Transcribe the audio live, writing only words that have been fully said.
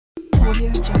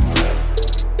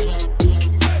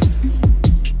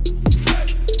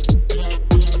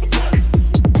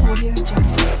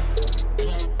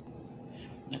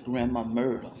Grandma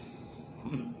Murder.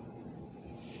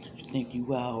 You think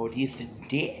you all this and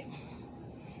that?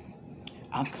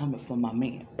 I'm coming for my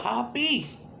man, Papi.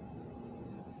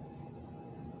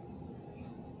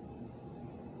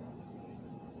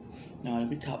 Now let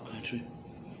me talk, country.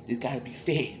 This gotta be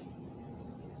said.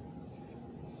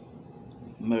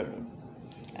 Murder.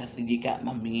 I see you got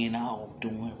my man all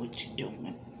doing what you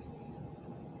doing.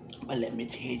 But let me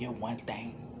tell you one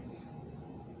thing.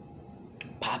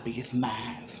 Papi is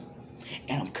mine.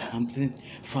 And I'm coming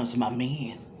from my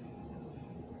man.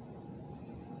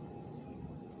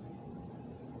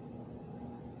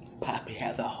 Papi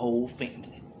has a whole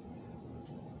family.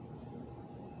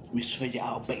 Let me show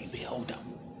y'all, baby. Hold on.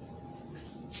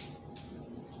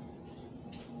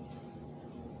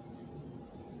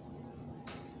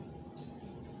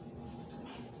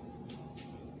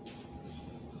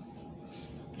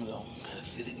 Hold on. Gotta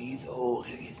sit in these old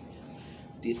days.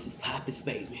 This is Papi's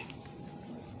baby.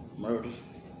 Murder.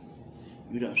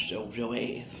 You done showed your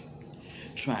ass.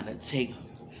 Trying to take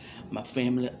my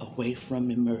family away from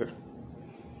me, Murder.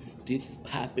 This is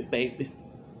Papi, baby.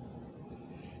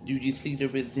 Do you see the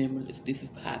resemblance? This is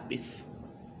Papi's.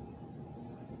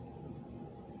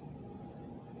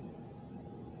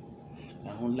 I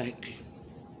don't like it.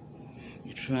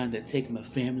 You're trying to take my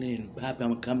family, and Papi,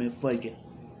 I'm coming for you.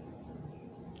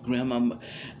 Grandma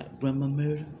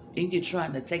Murder. And you're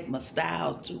trying to take my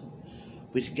style too.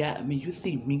 Which got me, you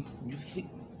see,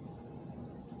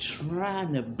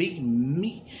 trying to be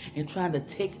me and trying to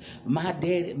take my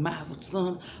daddy, my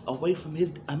son away from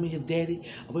his daddy,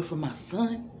 away from my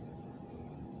son.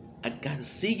 I gotta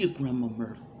see you, Grandma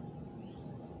Murder.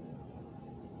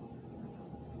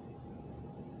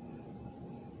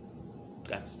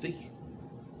 Gotta see you.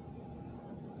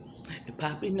 And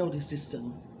Papi noticed this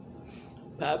song.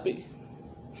 Papi,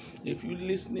 if you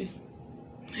listening,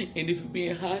 and if you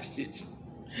being hostage,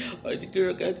 or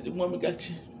the woman got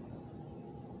you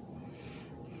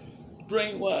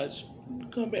brainwashed,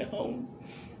 come back home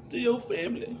to your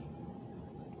family.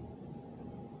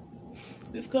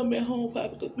 Just come back home,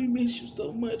 Papi, because we miss you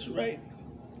so much, right?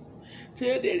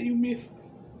 Tell Daddy you miss him.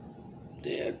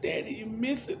 Tell Daddy you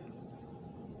miss him.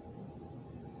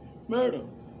 Murder.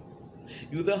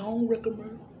 You the home wrecker,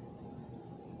 Murder.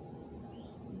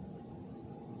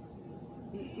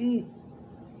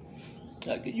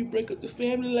 How can you break up the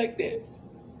family like that?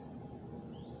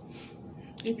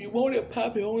 If you wanted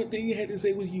Papi, the only thing you had to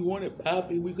say was you wanted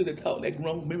Papi. We could have talked like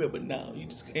grown women, but now you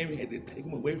just came and had to take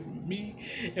him away from me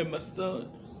and my son.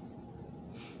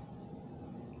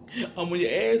 I'm on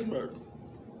your ass, Murder.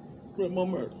 Grandma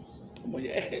Murder. I'm on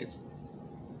your ass.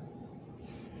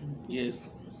 Yes.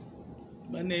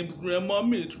 My name is Grandma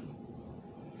Mitchell.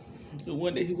 The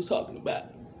one that he was talking about.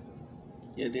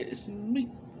 Yeah, that is me.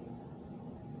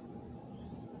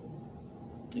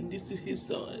 And this is his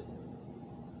son.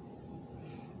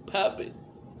 Papi,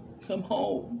 come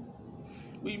home.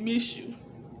 We miss you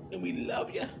and we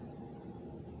love you.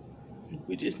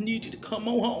 We just need you to come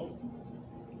on home.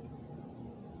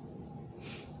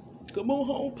 Come on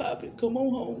home, Papi. Come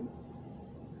on home.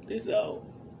 That's all.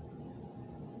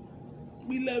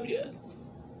 We love you.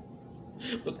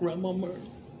 But Grandma Murder,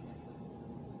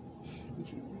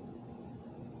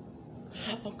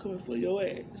 I'm coming for your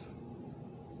ass.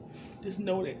 Just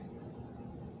know that.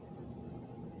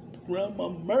 Grandma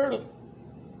Murder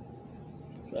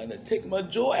trying to take my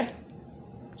joy.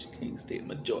 She can't take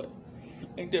my joy.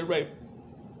 Ain't that right?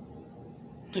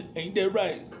 Ain't that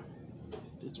right?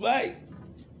 That's right.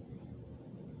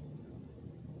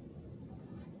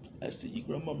 I see you,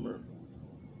 Grandma Murder.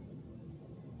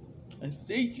 I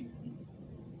see you.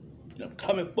 And I'm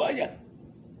coming for you.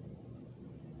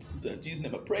 In Jesus'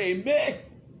 name I pray, amen.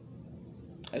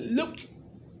 I love you.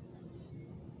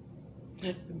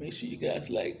 And make sure you guys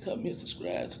like, comment,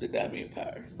 subscribe to the Diamond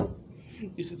Empire.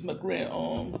 This is my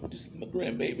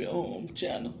grandbaby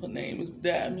channel. Her name is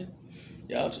Diamond.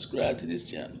 Y'all subscribe to this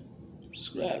channel.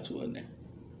 Subscribe to her now.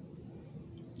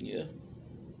 Yeah.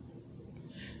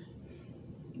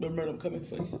 But Murder, I'm coming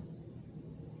for you.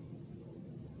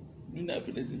 You're not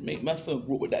finna make my son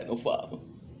grow without no father.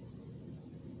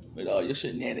 With all your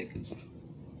shenanigans.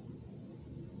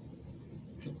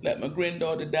 Like my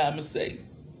granddaughter Diamond say,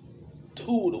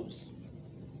 toodles.